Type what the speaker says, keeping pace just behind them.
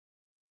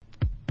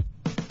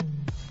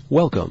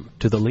Welcome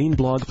to the Lean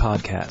Blog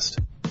Podcast.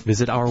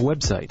 Visit our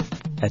website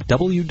at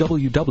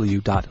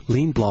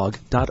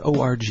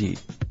www.leanblog.org.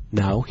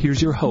 Now,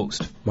 here's your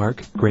host,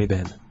 Mark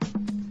Graban.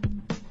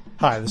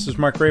 Hi, this is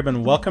Mark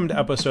Graban. Welcome to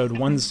episode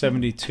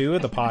 172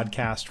 of the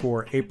podcast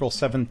for April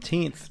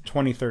 17th,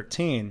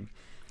 2013.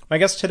 My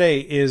guest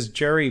today is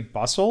Jerry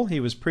Bussell. He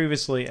was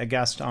previously a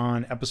guest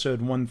on episode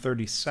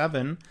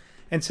 137,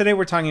 and today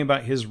we're talking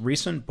about his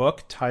recent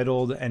book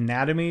titled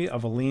Anatomy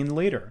of a Lean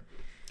Leader.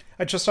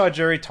 I just saw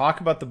Jerry talk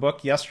about the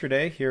book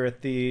yesterday here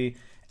at the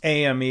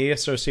AME,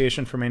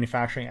 Association for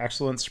Manufacturing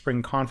Excellence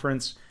Spring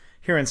Conference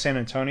here in San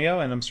Antonio,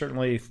 and I'm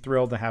certainly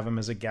thrilled to have him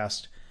as a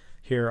guest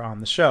here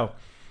on the show.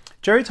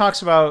 Jerry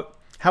talks about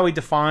how he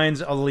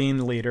defines a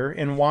lean leader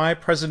and why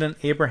President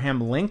Abraham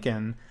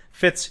Lincoln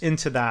fits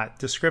into that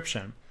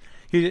description.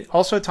 He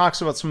also talks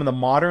about some of the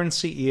modern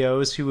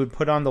CEOs he would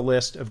put on the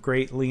list of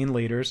great lean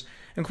leaders,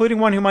 including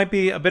one who might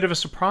be a bit of a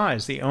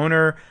surprise, the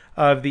owner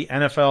of the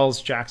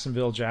NFL's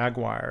Jacksonville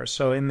Jaguars.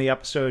 So in the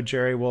episode,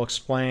 Jerry will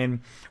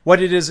explain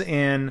what it is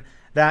in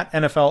that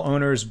NFL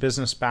owner's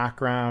business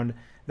background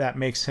that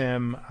makes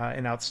him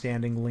an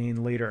outstanding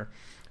lean leader.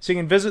 So you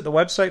can visit the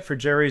website for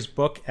Jerry's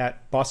book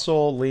at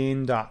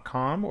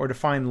bustlelean.com, or to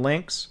find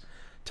links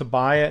to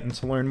buy it and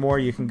to learn more,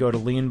 you can go to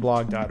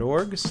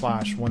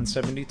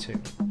leanblog.org/172.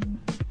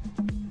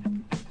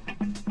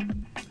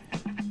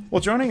 Well,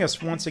 joining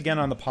us once again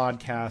on the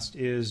podcast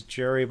is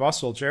Jerry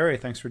Bussell. Jerry,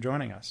 thanks for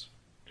joining us.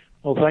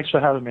 Well, thanks for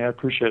having me. I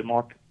appreciate it,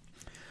 Mark.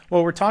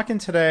 Well, we're talking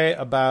today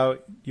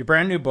about your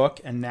brand new book,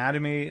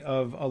 Anatomy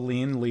of a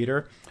Lean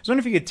Leader. I was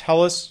wondering if you could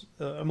tell us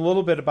a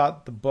little bit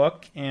about the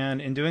book,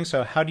 and in doing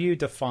so, how do you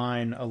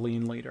define a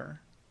lean leader?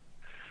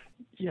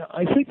 Yeah,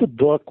 I think the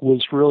book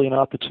was really an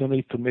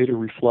opportunity for me to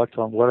reflect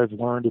on what I've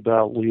learned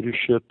about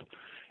leadership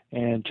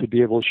and to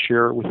be able to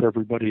share it with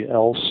everybody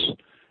else.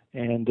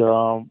 And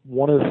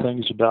one of the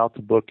things about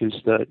the book is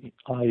that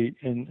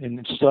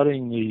in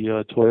studying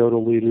the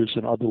Toyota leaders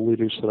and other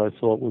leaders that I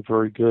thought were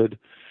very good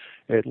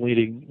at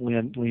leading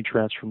lean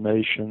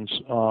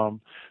transformations,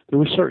 there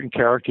were certain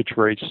character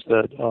traits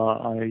that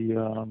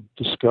I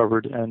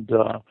discovered, and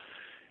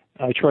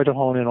I tried to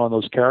hone in on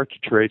those character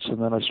traits,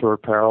 and then I saw a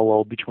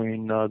parallel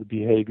between the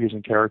behaviors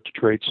and character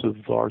traits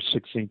of our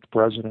 16th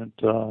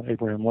president,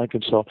 Abraham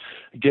Lincoln. So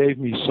it gave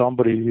me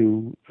somebody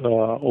who,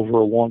 over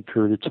a long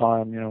period of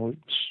time,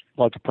 it's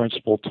like a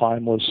principle,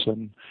 timeless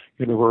and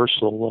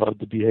universal,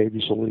 the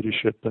behaviors of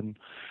leadership. And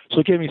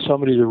so it gave me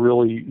somebody to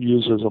really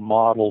use as a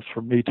model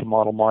for me to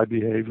model my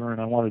behavior,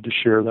 and I wanted to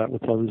share that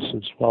with others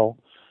as well.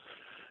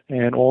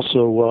 And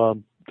also,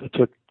 I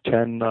took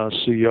 10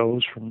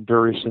 CEOs from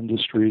various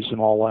industries and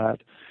all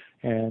that,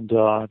 and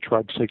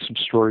tried to take some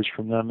stories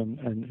from them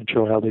and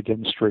show how they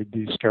demonstrate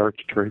these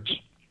character traits.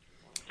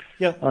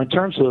 Yeah. In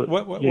terms of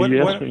what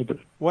are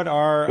what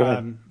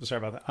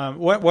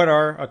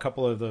are a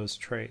couple of those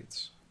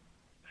traits?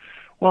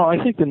 Well, I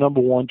think the number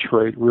one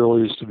trait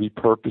really is to be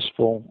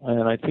purposeful,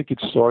 and I think it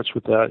starts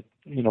with that.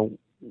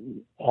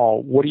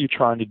 What are you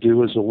trying to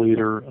do as a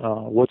leader?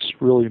 What's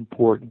really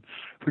important?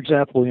 For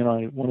example,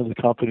 one of the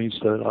companies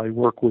that I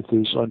work with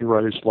is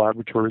Underwriters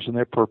Laboratories, and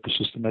their purpose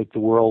is to make the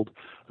world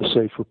a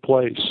safer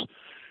place.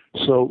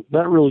 So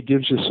that really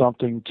gives you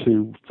something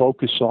to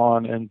focus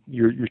on, and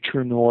your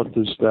true north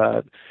is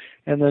that.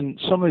 And then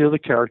some of the other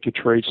character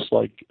traits,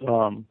 like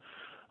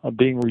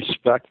being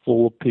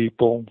respectful of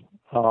people,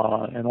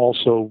 and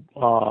also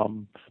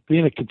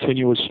being a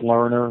continuous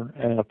learner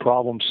and a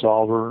problem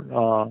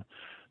solver.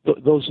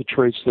 Those are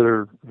traits that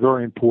are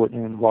very important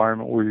in an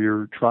environment where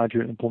you're trying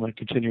to implement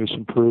continuous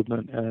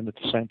improvement and at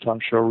the same time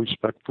show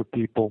respect for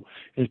people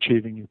in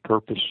achieving your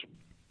purpose.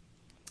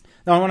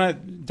 Now, I want to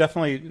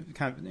definitely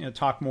kind of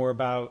talk more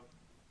about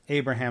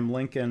Abraham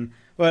Lincoln,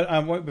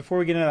 but before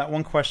we get into that,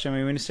 one question: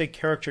 when you say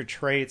character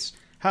traits,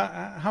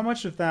 how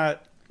much of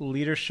that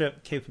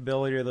leadership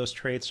capability or those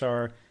traits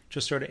are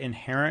just sort of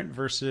inherent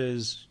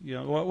versus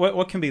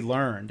what can be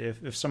learned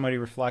if somebody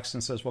reflects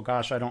and says, "Well,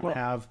 gosh, I don't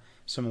have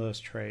some of those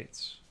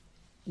traits"?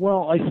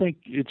 Well, I think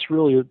it's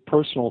really a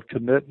personal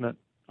commitment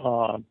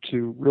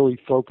to really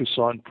focus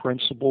on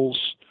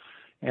principles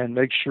and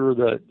make sure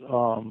that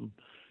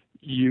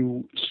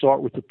you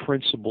start with the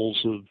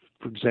principles of,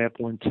 for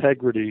example,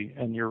 integrity,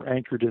 and you're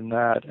anchored in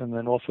that, and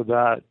then off of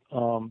that,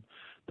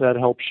 that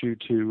helps you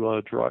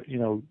to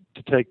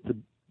take the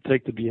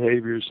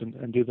behaviors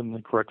and do them in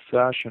the correct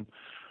fashion.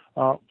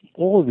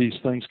 All of these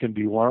things can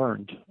be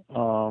learned.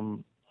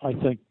 I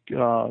think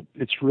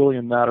it's really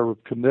a matter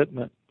of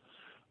commitment.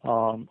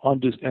 And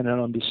an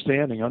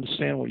understanding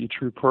what your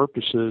true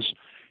purpose is,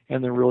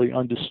 and then really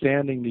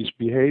understanding these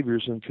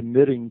behaviors and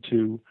committing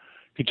to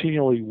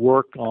continually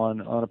work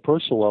on a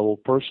personal level,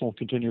 personal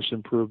continuous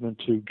improvement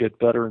to get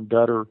better and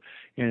better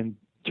in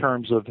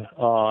terms of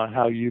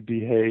how you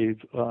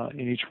behave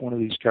in each one of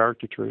these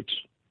character traits.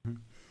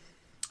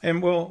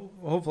 And we'll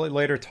hopefully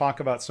later talk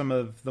about some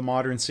of the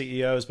modern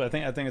CEOs, but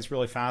I think it's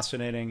really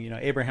fascinating.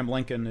 Abraham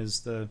Lincoln is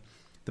the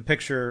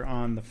picture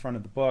on the front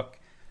of the book.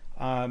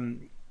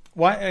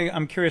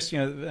 I'm curious,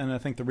 and I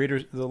think the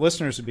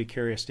listeners would be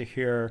curious to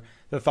hear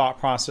the thought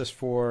process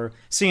for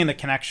seeing the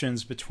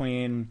connections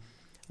between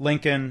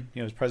Lincoln,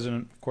 as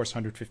president, of course,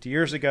 150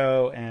 years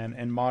ago,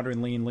 and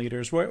modern lean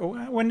leaders.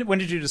 When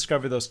did you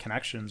discover those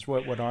connections?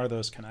 What are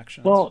those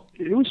connections? Well,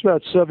 it was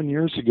about 7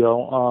 years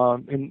ago.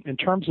 In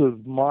terms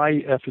of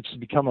my efforts to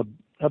become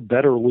a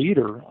better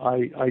leader,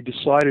 I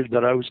decided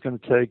that I was going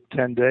to take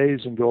 10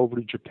 days and go over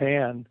to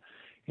Japan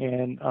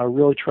and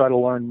really try to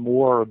learn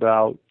more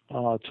about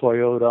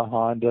Toyota,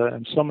 Honda,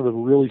 and some of the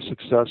really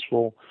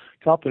successful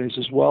companies,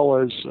 as well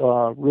as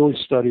really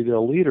study their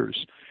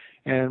leaders.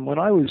 And when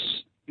I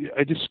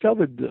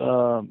discovered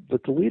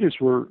that the leaders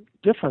were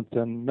different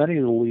than many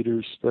of the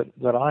leaders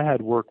that I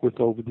had worked with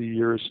over the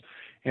years,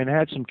 and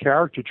had some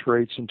character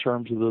traits in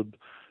terms of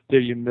their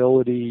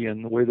humility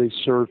and the way they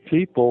served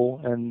people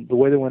and the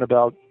way they went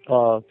about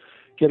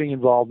getting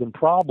involved in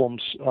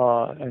problems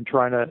and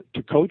trying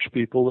to coach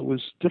people that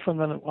was different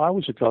than I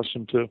was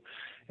accustomed to.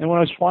 And when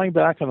I was flying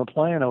back on the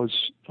plane, I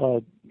was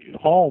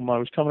home. I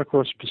was coming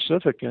across the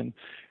Pacific, and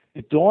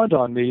it dawned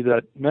on me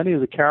that many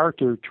of the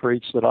character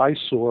traits that I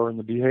saw and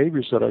the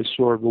behaviors that I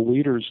saw of the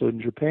leaders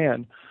in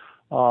Japan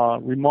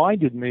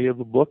reminded me of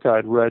a book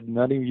I'd read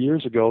many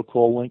years ago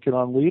called Lincoln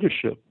on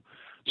Leadership.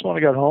 So when I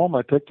got home,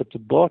 I picked up the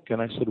book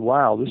and I said,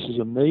 wow, this is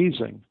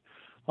amazing.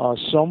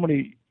 So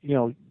many,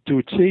 to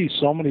a T,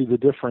 so many of the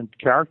different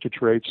character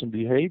traits and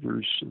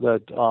behaviors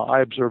that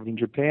I observed in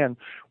Japan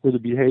were the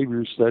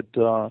behaviors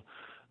that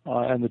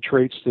and the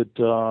traits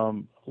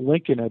that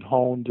Lincoln had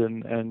honed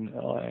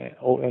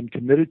and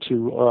committed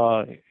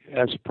to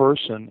as a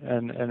person,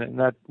 and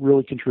that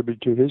really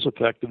contributed to his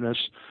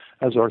effectiveness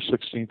as our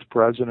 16th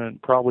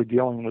president. Probably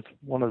dealing with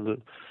one of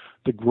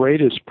the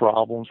greatest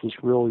problems was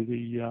really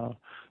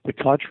the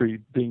country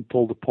being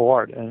pulled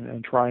apart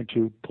and trying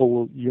to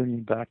pull the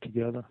Union back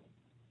together.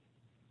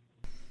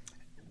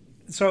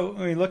 So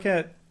when we look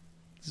at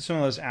some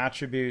of those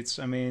attributes,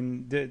 I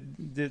mean,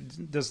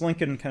 does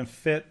Lincoln kind of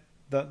fit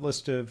that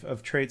list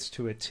of traits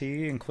to a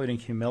T, including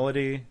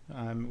humility?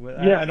 I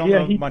don't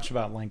know much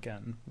about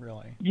Lincoln,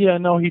 really. Yeah,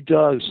 no, he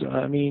does.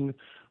 I mean,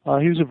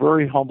 he was a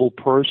very humble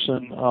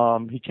person.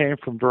 He came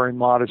from very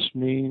modest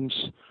means.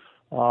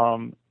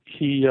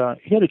 He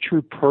had a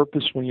true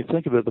purpose. When you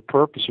think of it, the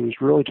purpose was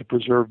really to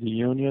preserve the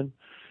Union.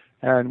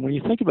 And when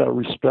you think about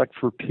respect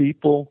for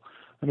people,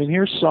 I mean,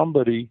 here's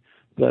somebody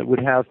that would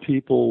have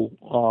people,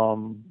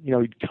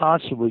 he'd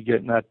constantly get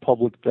in that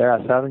public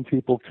bath, having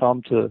people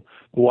come to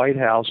the White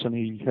House, and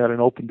he had an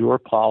open door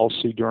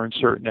policy during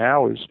certain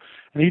hours,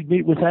 and he'd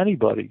meet with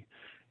anybody.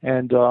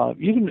 And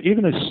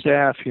even his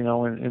staff,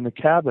 in the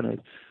cabinet,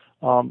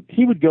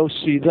 he would go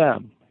see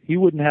them. He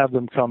wouldn't have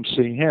them come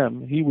see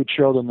him. He would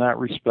show them that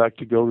respect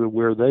to go to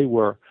where they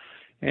were.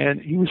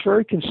 And he was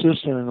very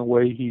consistent in the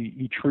way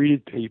he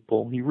treated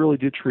people. He really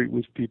did treat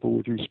people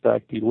with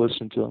respect. He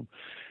listened to them.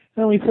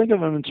 And we think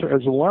of him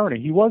as a learner.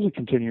 He was a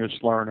continuous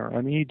learner.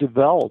 I mean, he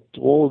developed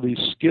all of these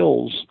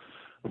skills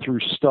through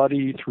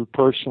study, through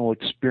personal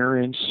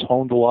experience,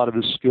 honed a lot of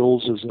his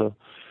skills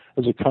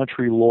as a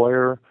country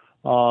lawyer,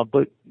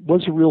 but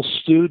was a real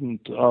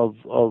student of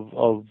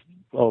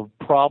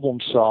problem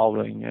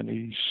solving, and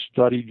he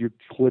studied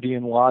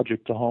Euclidean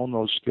logic to hone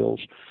those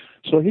skills.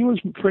 So he was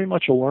pretty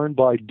much a learn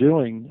by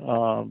doing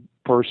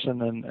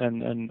person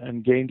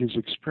and gained his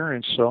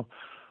experience. So.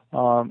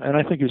 And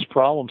I think his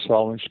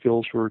problem-solving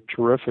skills were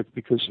terrific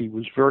because he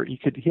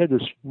had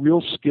this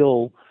real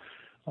skill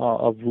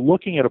of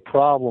looking at a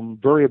problem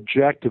very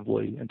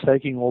objectively and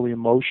taking all the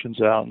emotions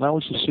out. And that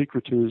was the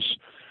secret to his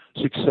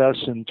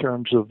success in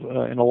terms of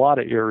in a lot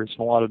of areas,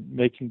 in a lot of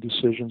making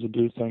decisions and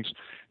do things.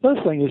 The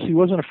other thing is he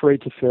wasn't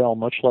afraid to fail,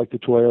 much like the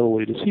Toyota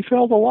leaders. He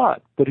failed a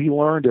lot, but he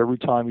learned every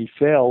time he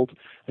failed,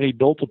 and he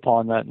built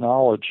upon that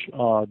knowledge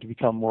to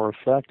become more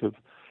effective.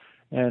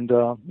 And,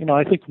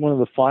 I think one of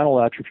the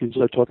final attributes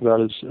I talk about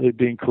is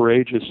being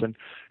courageous. And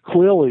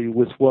clearly,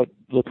 with what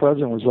the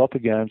president was up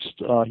against,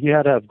 he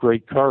had to have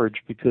great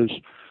courage because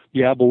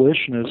the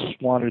abolitionists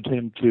wanted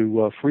him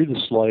to free the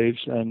slaves.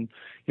 And,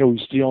 he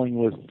was dealing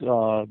with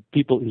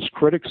people, his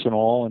critics and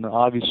all, and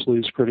obviously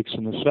his critics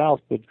in the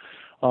South. But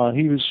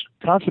he was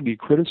constantly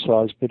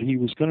criticized, but he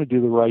was going to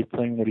do the right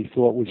thing that he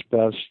thought was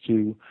best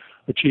to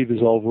achieve his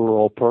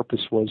overall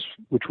purpose, which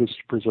was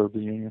to preserve the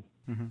Union.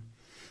 Mm-hmm.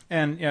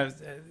 And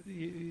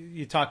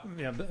you talk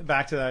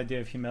back to the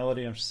idea of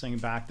humility. I'm just thinking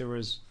back. There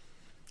was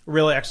a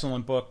really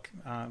excellent book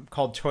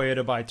called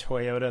Toyota by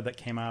Toyota that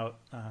came out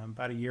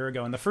about a year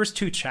ago. And the first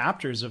 2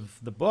 chapters of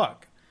the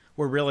book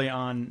were really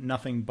on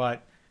nothing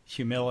but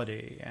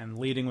humility and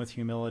leading with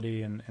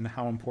humility and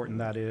how important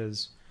that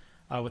is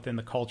within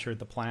the culture of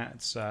the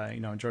plants.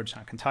 In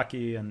Georgetown,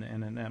 Kentucky, and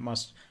it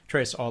must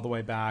trace all the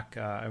way back,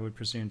 I would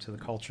presume, to the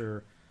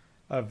culture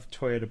of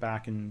Toyota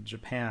back in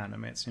Japan. I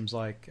mean, it seems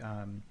like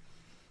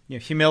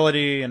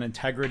humility and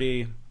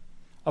integrity,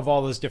 of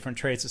all those different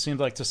traits, it seems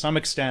like to some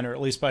extent, or at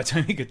least by the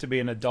time you get to be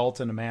an adult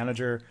and a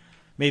manager,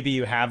 maybe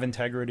you have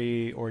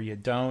integrity or you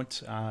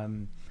don't.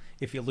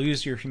 If you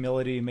lose your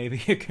humility,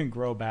 maybe it can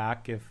grow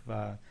back if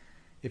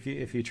if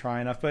you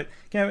try enough. But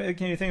can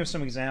you think of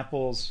some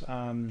examples,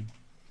 of,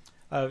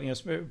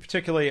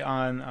 particularly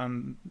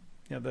on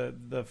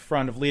the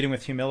front of leading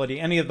with humility?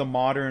 Any of the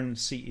modern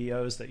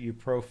CEOs that you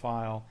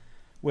profile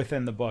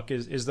within the book,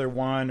 is there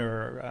one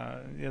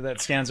or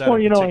that stands out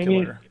in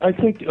particular? I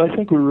think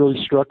what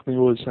really struck me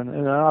was,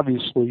 and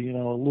obviously, a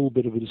little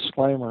bit of a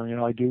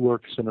disclaimer. I do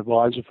work as an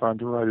advisor for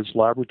Underwriters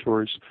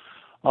Laboratories,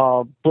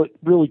 but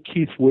really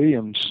Keith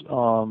Williams.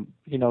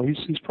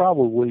 He's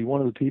probably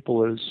one of the people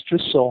that is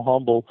just so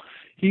humble.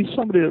 He's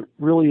somebody that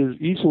really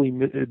easily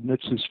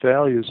admits his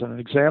failures. And an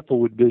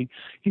example would be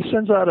he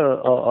sends out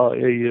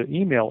a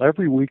email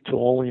every week to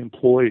all the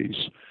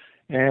employees,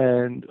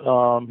 and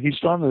he's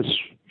done this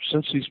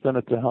since he's been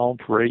at the helm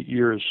for 8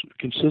 years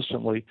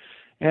consistently.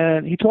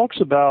 And he talks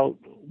about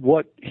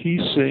what he's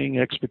seeing,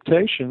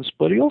 expectations,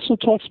 but he also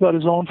talks about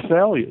his own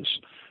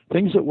failures,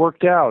 things that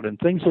worked out and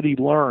things that he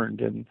learned.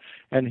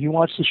 And he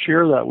wants to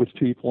share that with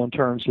people in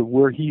terms of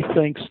where he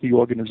thinks the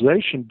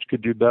organization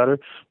could do better.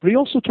 But he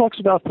also talks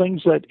about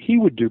things that he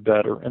would do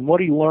better and what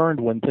he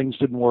learned when things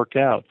didn't work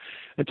out.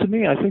 And to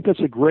me, I think that's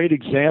a great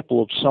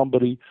example of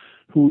somebody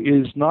who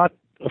is not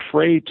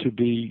afraid to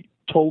be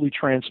totally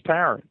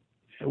transparent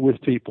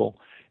with people,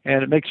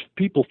 and it makes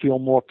people feel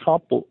more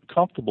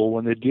comfortable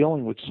when they're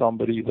dealing with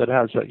somebody that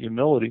has that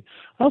humility.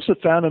 I also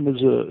found him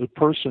as a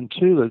person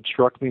too that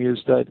struck me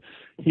is that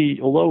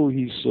although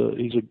he's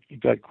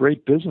got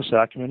great business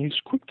acumen, he's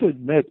quick to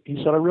admit. He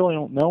said, "I really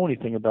don't know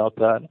anything about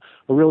that.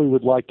 I really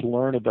would like to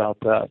learn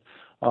about that."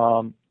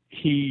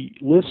 He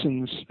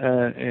listens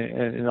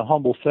in a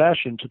humble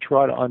fashion to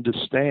try to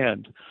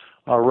understand,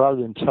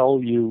 rather than tell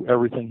you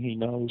everything he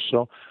knows.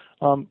 So.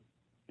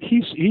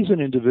 He's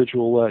an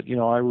individual that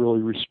I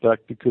really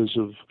respect because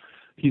of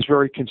he's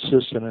very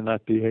consistent in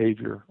that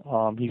behavior.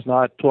 He's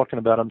not talking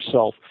about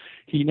himself.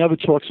 He never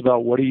talks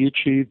about what he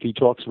achieved. He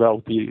talks about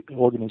what the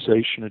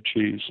organization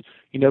achieves.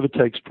 He never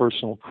takes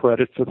personal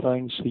credit for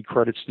things. He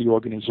credits the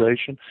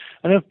organization.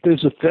 And if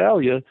there's a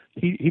failure,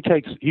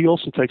 he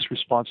also takes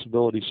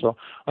responsibility. So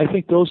I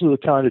think those are the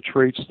kind of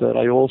traits that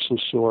I also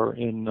saw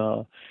in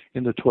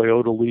the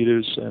Toyota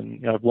leaders,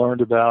 and I've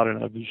learned about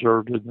and I've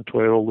observed in the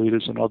Toyota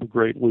leaders and other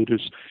great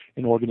leaders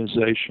in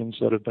organizations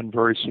that have been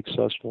very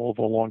successful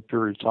over a long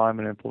period of time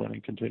in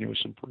implementing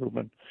continuous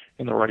improvement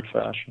in the right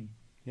fashion.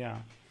 Yeah.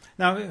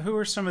 Now, who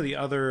are some of the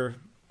other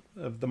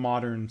of the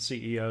modern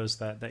CEOs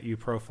that you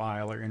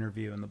profile or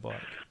interview in the book?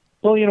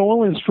 Well,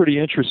 one is pretty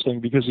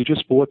interesting because he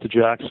just bought the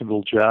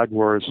Jacksonville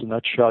Jaguars, and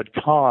that's Shad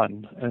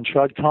Khan. And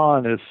Shad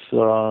Khan,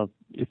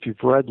 if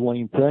you've read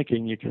Lean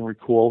Thinking, you can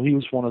recall he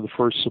was one of the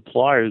first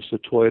suppliers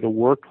that Toyota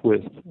worked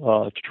with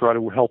to try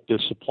to help their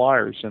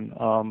suppliers.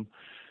 And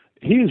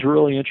he is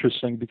really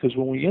interesting because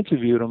when we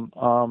interviewed him,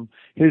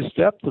 his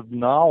depth of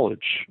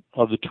knowledge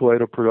of the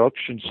Toyota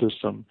production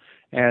system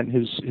and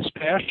his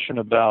passion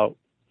about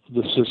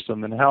the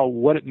system and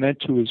what it meant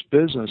to his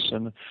business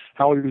and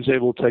how he was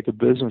able to take a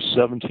business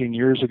 17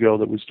 years ago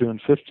that was doing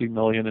 $50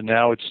 million and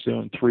now it's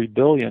doing $3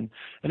 billion.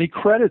 And he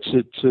credits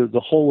it to the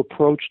whole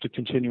approach to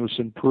continuous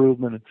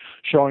improvement and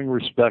showing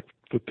respect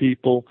for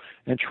people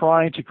and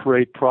trying to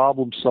create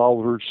problem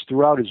solvers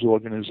throughout his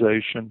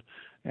organization.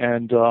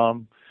 And,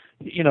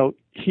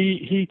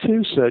 he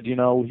too said,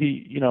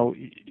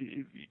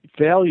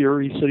 failure,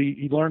 he said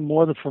he learned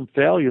more from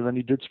failure than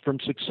he did from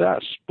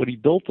success, but he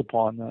built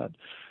upon that.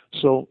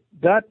 So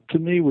that, to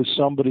me, was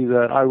somebody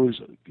that I was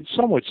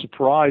somewhat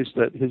surprised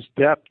at his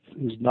depth,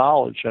 his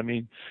knowledge. I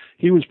mean,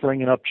 he was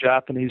bringing up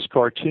Japanese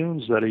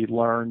cartoons that he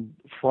learned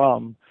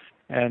from,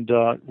 and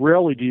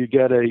rarely do you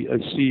get a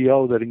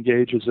CEO that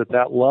engages at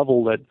that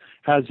level that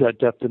has that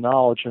depth of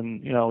knowledge.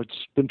 And,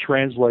 it's been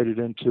translated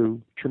into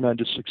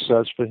tremendous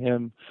success for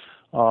him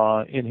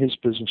in his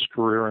business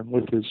career and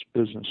with his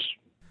business.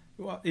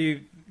 Well,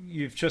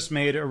 you've just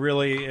made a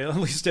really, at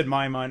least in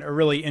my mind, a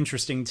really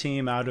interesting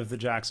team out of the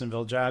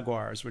Jacksonville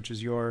Jaguars, which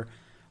is your,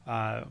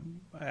 I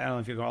don't know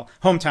if you call it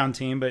hometown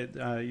team, but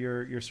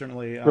you're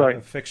certainly right.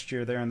 A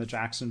fixture there in the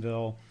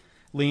Jacksonville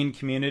Lean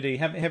community.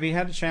 Have you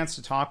had a chance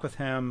to talk with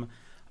him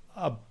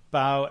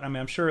about? I mean,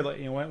 I'm sure that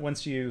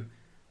once you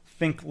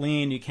think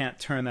Lean, you can't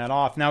turn that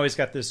off. Now he's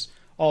got this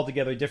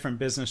altogether different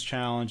business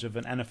challenge of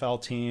an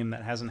NFL team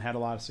that hasn't had a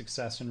lot of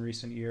success in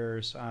recent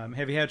years.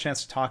 Have you had a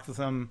chance to talk with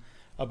him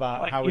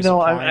about how he's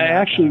applying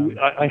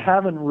that? I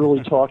haven't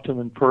really talked to him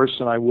in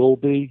person. I will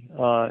be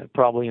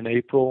probably in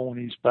April when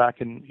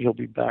he'll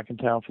be back in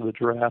town for the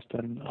draft.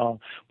 And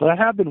but I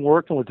have been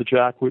working with the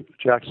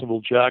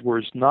Jacksonville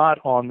Jaguars, not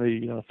on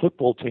the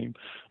football team,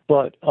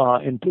 but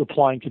in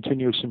applying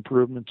continuous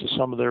improvement to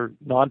some of their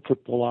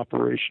non-football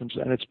operations.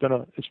 And it's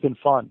been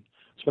fun.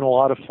 It's been a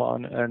lot of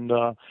fun. And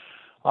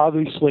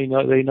obviously,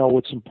 they know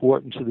what's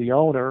important to the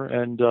owner,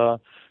 and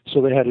so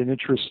they had an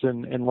interest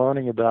in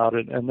learning about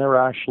it, and they're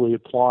actually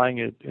applying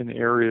it in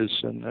areas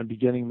and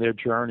beginning their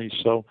journey.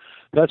 So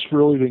that's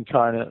really been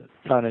kind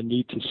of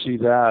neat to see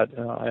that.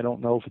 I don't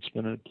know if it's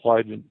been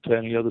applied to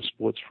any other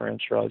sports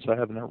franchise. I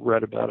haven't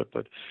read about it,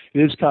 but it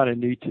is kind of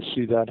neat to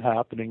see that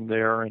happening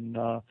there, and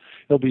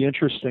it'll be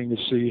interesting to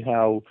see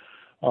how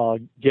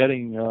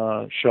getting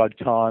Shad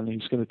Khan.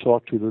 He's going to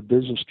talk to the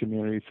business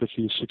community,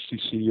 50 to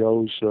 60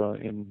 CEOs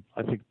in,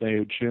 I think, May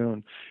or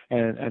June,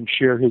 and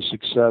share his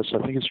success. I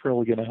think it's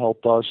really going to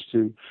help us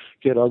to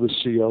get other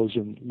CEOs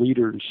and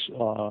leaders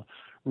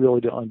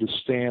really to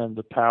understand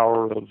the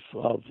power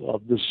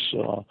of this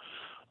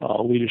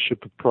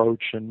leadership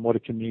approach and what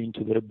it can mean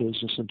to their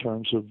business in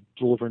terms of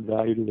delivering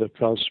value to their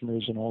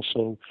customers and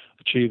also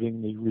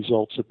achieving the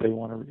results that they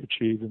want to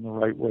achieve in the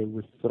right way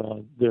with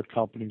their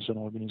companies and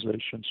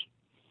organizations.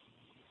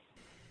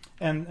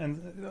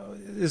 And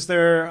is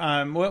there,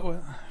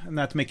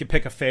 not to make you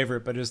pick a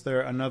favorite, but is there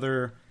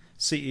another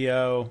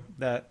CEO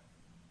that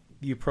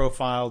you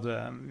profiled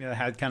that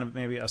had kind of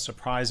maybe a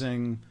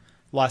surprising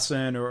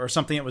lesson or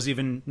something that was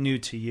even new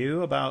to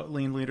you about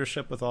lean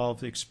leadership with all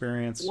of the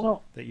experience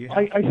that you have?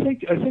 I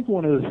think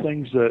one of the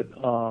things that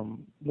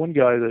one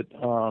guy that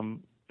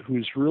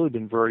who's really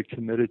been very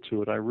committed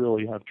to it, I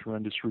really have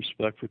tremendous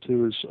respect for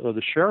too, is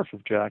the sheriff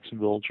of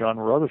Jacksonville, John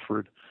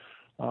Rutherford.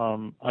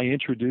 I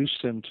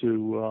introduced him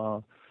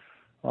to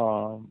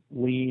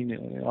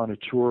lean on a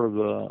tour of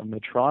a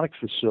Medtronic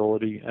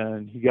facility,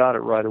 and he got it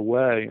right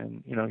away.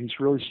 And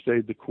he's really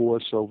stayed the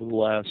course over the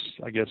last,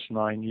 I guess,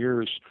 9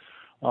 years.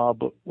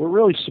 But what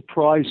really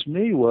surprised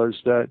me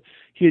was that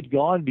he had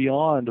gone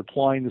beyond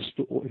applying this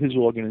to his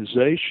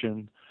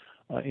organization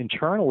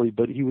internally,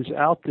 but he was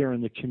out there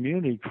in the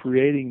community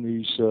creating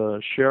these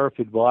sheriff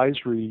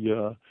advisory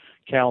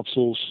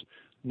councils,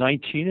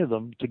 19 of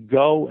them, to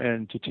go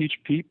and to teach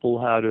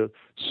people how to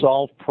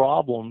solve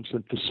problems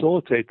and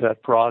facilitate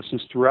that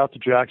process throughout the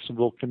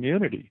Jacksonville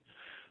community.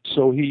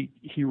 So he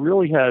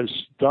really has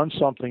done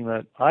something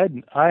that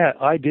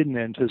I didn't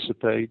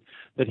anticipate,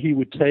 that he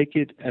would take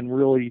it and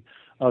really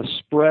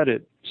spread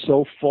it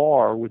so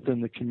far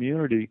within the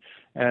community.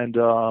 And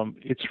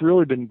it's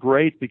really been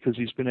great because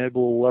he's been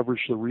able to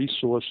leverage the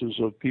resources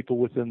of people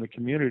within the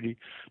community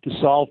to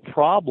solve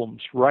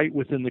problems right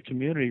within the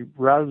community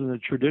rather than the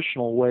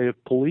traditional way of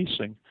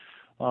policing.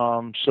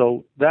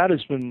 So that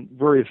has been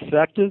very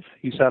effective.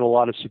 He's had a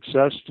lot of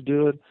success to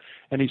do it,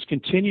 and he's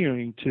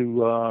continuing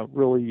to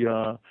really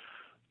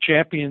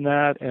champion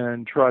that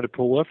and try to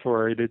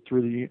proliferate it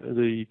through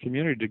the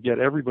community to get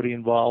everybody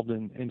involved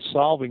in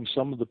solving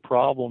some of the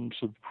problems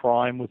of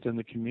crime within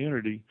the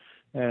community.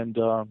 And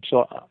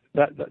so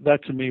that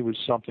to me was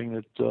something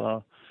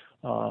that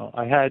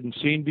I hadn't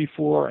seen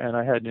before and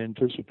I hadn't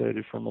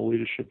anticipated from a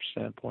leadership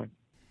standpoint.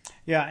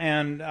 Yeah,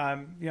 and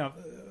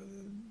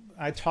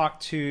I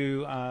talked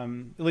to,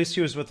 at least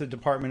he was with the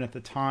department at the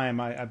time,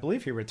 I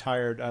believe he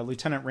retired,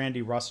 Lieutenant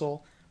Randy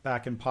Russell,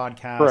 back in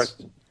podcast.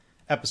 Correct.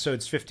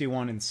 Episodes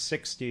 51 and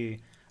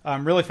 60.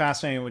 Really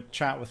fascinating to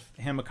chat with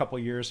him a couple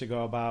years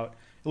ago about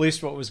at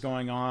least what was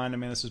going on. I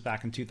mean, this was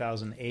back in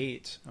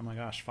 2008. Oh my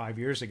gosh, 5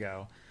 years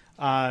ago.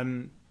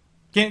 Can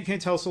you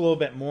tell us a little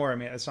bit more? I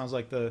mean, it sounds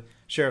like the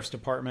sheriff's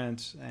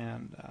department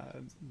and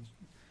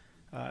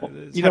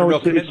it's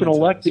an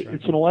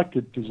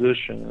elected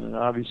position, and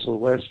obviously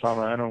last time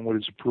I don't know what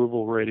his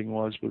approval rating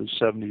was, but it's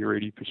 70 or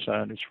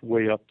 80%. It's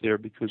way up there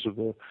because of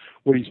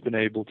what he's been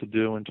able to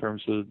do in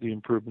terms of the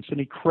improvements, and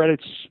he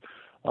credits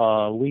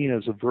lean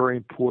as a very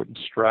important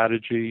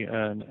strategy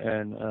and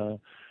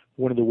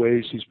one of the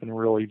ways he's been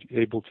really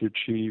able to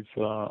achieve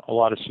a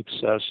lot of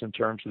success in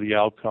terms of the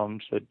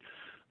outcomes that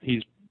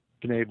he's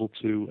been able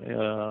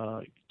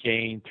to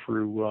gain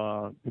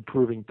through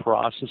improving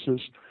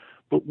processes.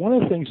 But one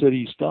of the things that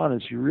he's done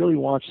is he really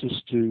wants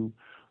this to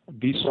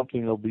be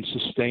something that will be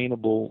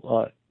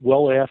sustainable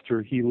well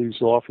after he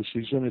leaves office.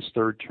 He's in his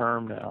third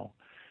term now,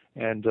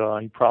 and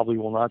he probably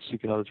will not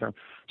seek another term.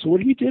 So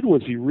what he did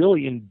was he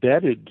really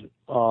embedded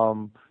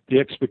the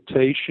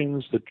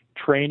expectations, the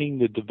training,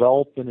 the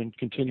development, and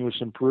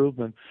continuous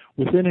improvement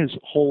within his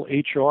whole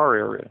HR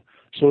area.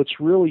 So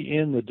it's really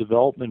in the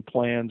development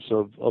plans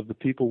of the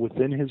people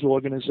within his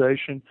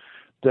organization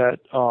that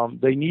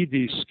they need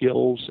these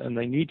skills, and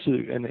they need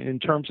to, and in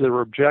terms of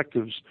their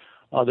objectives,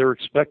 they're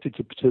expected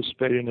to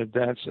participate in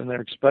events, and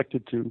they're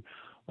expected to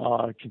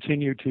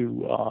continue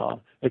to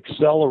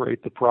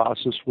accelerate the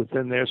process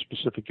within their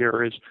specific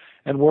areas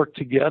and work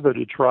together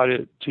to try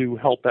to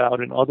help out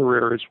in other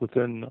areas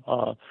within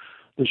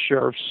the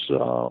sheriff's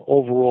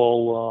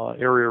overall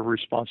area of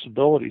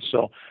responsibility.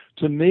 So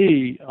to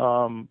me,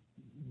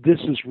 this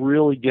is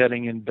really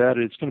getting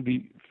embedded. It's going to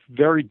be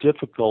very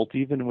difficult,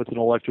 even with an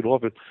elected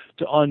office,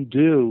 to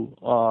undo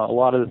a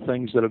lot of the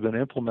things that have been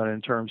implemented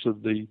in terms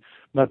of the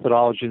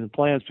methodology and the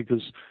plans,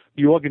 because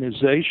the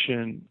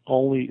organization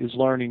only is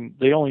learning,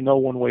 they only know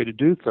one way to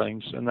do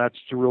things, and that's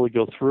to really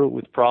go through it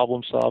with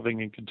problem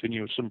solving and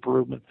continuous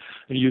improvement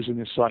and using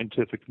the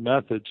scientific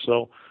method.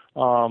 So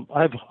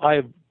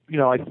the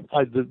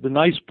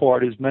nice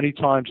part is many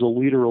times a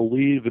leader will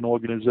leave an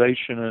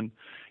organization and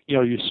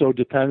you're so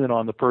dependent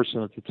on the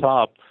person at the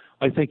top.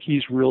 I think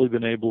he's really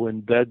been able to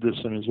embed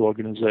this in his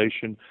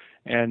organization,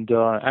 and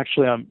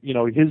actually,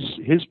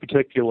 his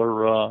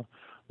particular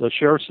the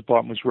sheriff's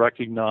department was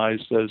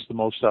recognized as the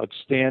most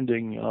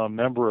outstanding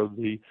member of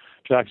the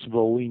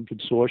Jacksonville Lean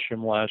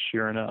Consortium last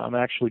year, and I'm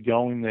actually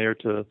going there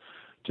to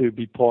to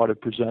be part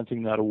of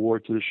presenting that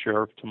award to the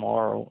sheriff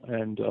tomorrow.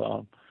 And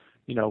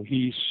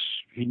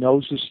he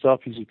knows this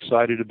stuff. He's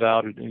excited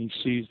about it, and he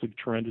sees the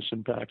tremendous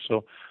impact.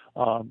 So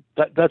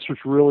that's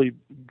what's really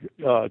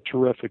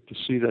terrific to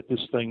see, that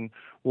this thing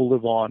will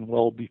live on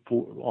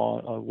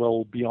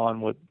well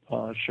beyond what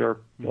Sheriff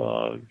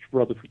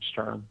Rutherford's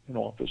term in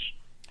office.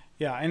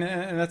 Yeah,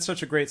 and that's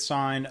such a great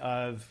sign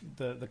of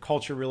the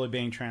culture really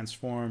being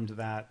transformed,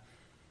 that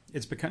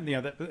it's become,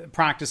 the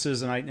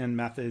practices and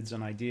methods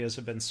and ideas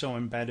have been so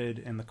embedded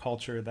in the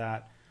culture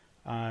that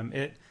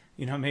it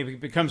maybe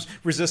becomes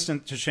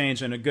resistant to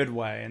change in a good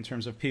way, in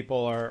terms of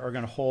people are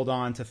going to hold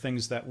on to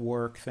things that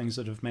work, things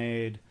that have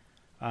made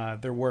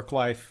their work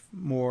life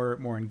more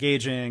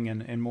engaging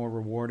and more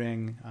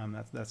rewarding.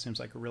 That seems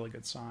like a really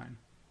good sign.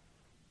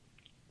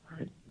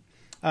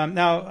 Right.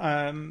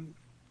 Now,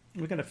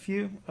 we got a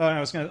few.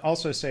 I was going to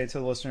also say to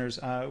the listeners,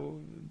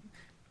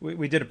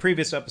 we did a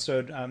previous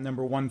episode,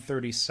 number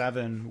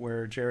 137,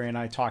 where Jerry and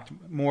I talked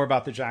more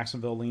about the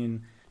Jacksonville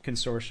Lean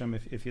Consortium,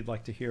 if you'd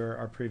like to hear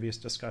our previous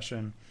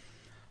discussion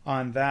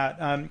on that.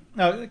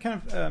 Now,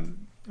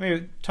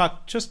 maybe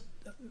talk just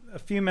a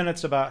few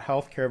minutes about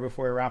healthcare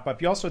before we wrap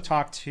up. You also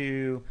talked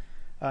to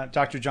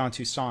Dr. John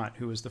Toussaint,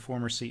 who was the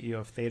former CEO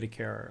of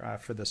ThedaCare,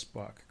 for this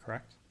book,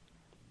 correct?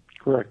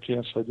 Correct.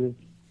 Yes, I did.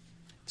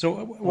 So,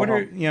 what are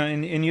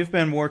and you've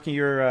been working?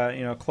 You're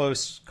a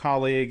close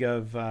colleague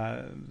of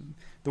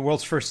the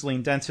world's first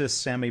lean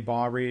dentist, Sammy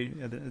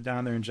Bawry,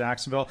 down there in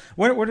Jacksonville.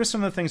 What are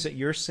some of the things that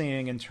you're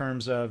seeing in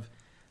terms of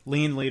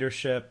lean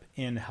leadership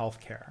in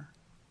healthcare?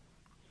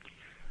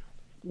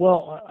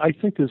 Well, I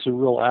think there's a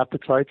real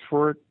appetite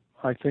for it.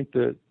 I think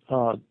that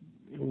when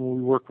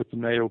we work with the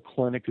Mayo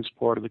Clinic as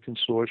part of the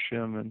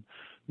consortium, and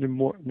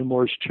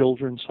Nemours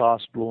Children's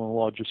Hospital, and the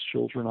largest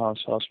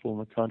children's hospital in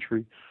the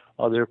country,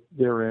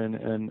 they're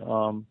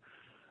in,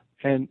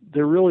 and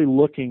they're really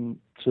looking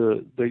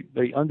to,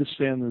 they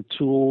understand the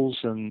tools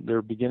and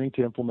they're beginning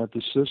to implement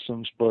the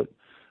systems, but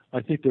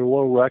I think they're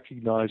well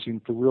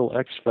recognizing the real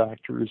X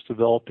factor is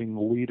developing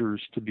the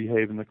leaders to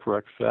behave in the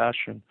correct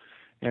fashion.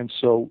 And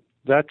so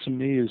that, to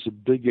me, is a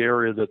big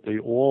area that they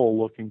all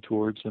are looking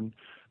towards, and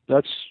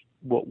that's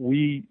what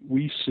we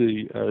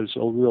see as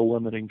a real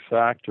limiting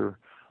factor.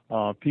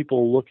 People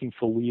are looking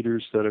for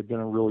leaders that are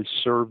going to really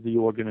serve the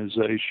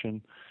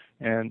organization,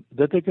 and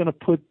that they're going to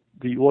put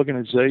the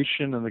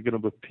organization and they're going to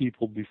put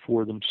people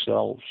before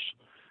themselves.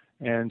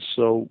 And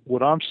so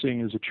what I'm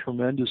seeing is a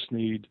tremendous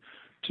need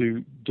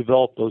to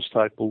develop those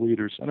type of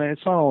leaders. And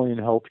it's not only in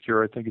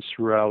healthcare, I think it's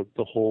throughout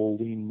the whole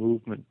lean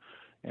movement.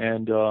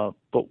 And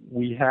but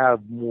we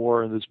have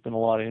more, and there's been a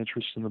lot of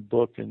interest in the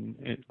book, and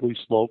at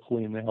least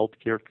locally in the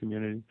healthcare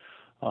community.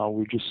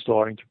 We're just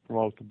starting to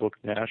promote the book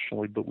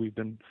nationally, but we've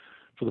been,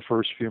 for the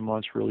first few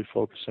months, really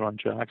focusing on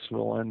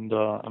Jacksonville. And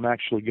I'm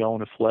actually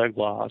going to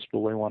Flagler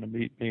Hospital. They want to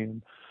meet me,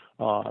 and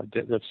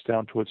that's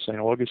down towards St.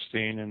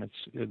 Augustine, and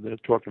they're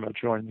talking about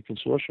joining the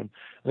consortium. And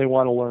they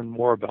want to learn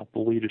more about the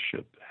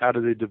leadership. How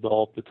do they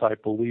develop the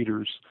type of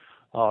leaders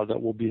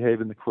that will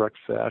behave in the correct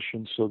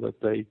fashion so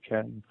that they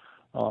can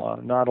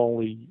not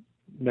only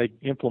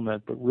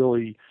implement, but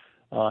really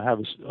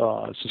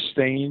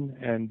sustain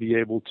and be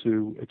able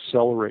to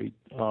accelerate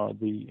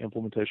the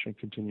implementation of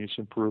continuous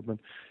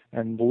improvement,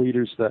 and the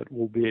leaders that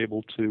will be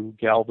able to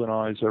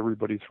galvanize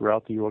everybody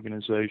throughout the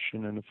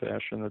organization in a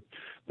fashion that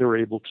they're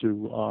able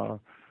to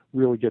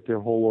really get their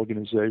whole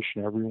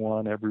organization,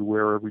 everyone,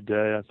 everywhere, every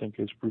day. I think,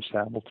 as Bruce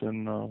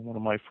Hamilton, one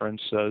of my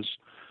friends, says,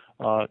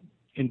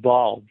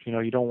 involved.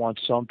 You don't want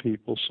some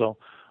people. So,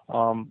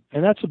 and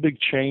that's a big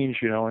change,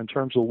 in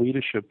terms of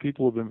leadership.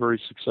 People have been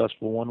very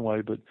successful one way,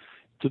 but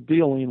to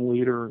be a lean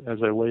leader,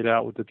 as I laid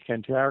out with the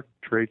 10 character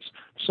traits,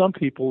 some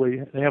people,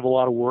 they have a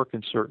lot of work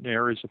in certain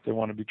areas if they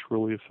want to be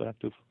truly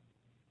effective.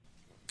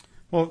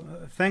 Well,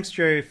 thanks,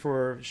 Jerry,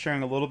 for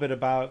sharing a little bit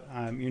about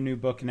your new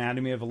book,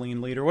 Anatomy of a Lean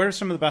Leader. What are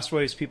some of the best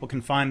ways people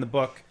can find the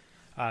book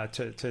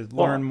to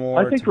learn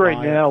more? I think right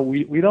now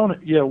we don't.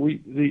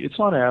 It's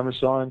on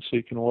Amazon, so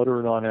you can order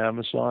it on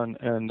Amazon,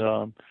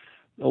 and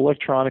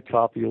electronic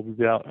copy will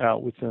be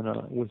out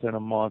within a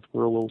month.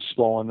 We're a little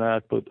slow on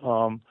that, but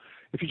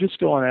if you just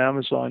go on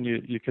Amazon,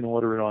 you can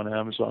order it on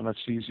Amazon. That's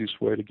the easiest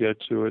way to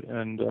get to it.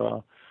 And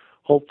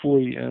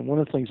hopefully, and one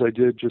of the things I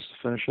did just to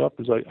finish up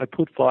is I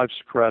put 5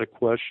 Socratic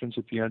questions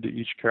at the end of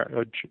each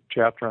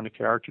chapter on the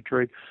character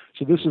trait.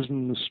 So this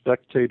isn't the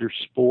spectator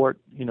sport.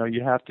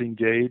 You have to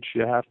engage.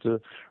 You have to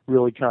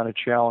really kind of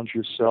challenge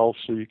yourself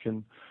so you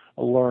can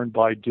learn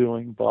by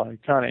kind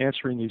of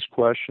answering these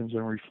questions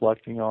and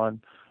reflecting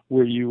on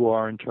where you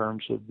are in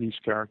terms of these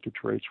character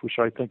traits, which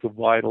I think are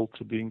vital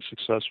to being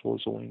successful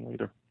as a lean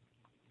leader.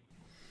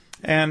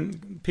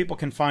 And people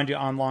can find you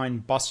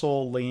online,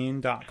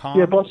 bustlelean.com?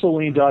 Yeah,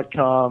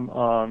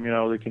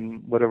 bustlelean.com. They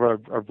can, whatever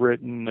I've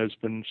written, there's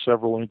been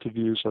several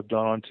interviews I've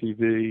done on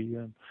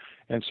TV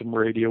and some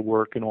radio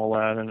work and all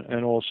that,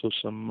 and also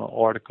some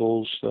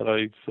articles that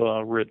I've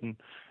written.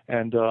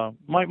 And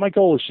my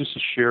goal is just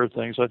to share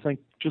things. I think,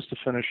 just to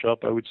finish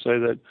up, I would say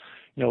that,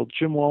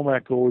 Jim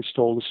Womack always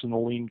told us in the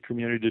lean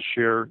community to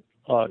share,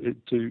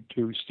 to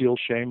steal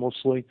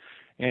shamelessly.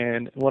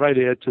 And what I'd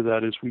add to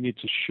that is we need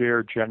to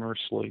share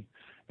generously.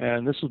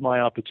 And this is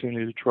my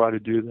opportunity to try to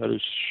do that,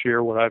 is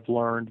share what I've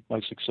learned, my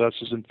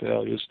successes and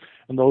failures,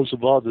 and those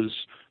of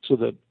others, so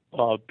that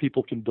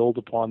people can build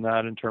upon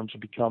that in terms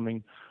of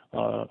becoming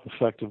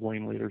effective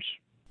lean leaders.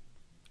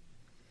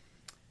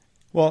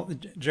 Well,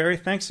 Jerry,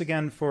 thanks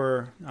again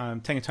for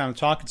taking time to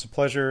talk. It's a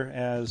pleasure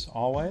as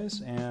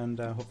always, and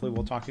hopefully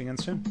we'll talk again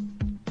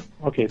soon.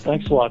 Okay,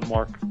 thanks a lot,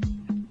 Mark.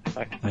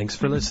 Bye. Thanks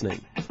for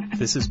listening.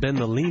 This has been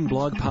the Lean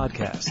Blog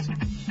Podcast.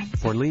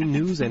 For lean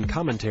news and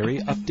commentary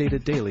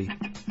updated daily,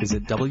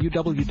 visit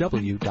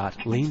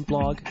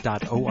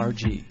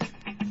www.leanblog.org.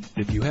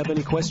 If you have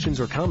any questions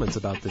or comments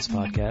about this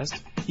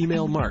podcast,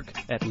 email Mark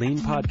at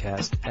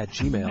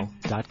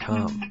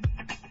leanpodcast@gmail.com.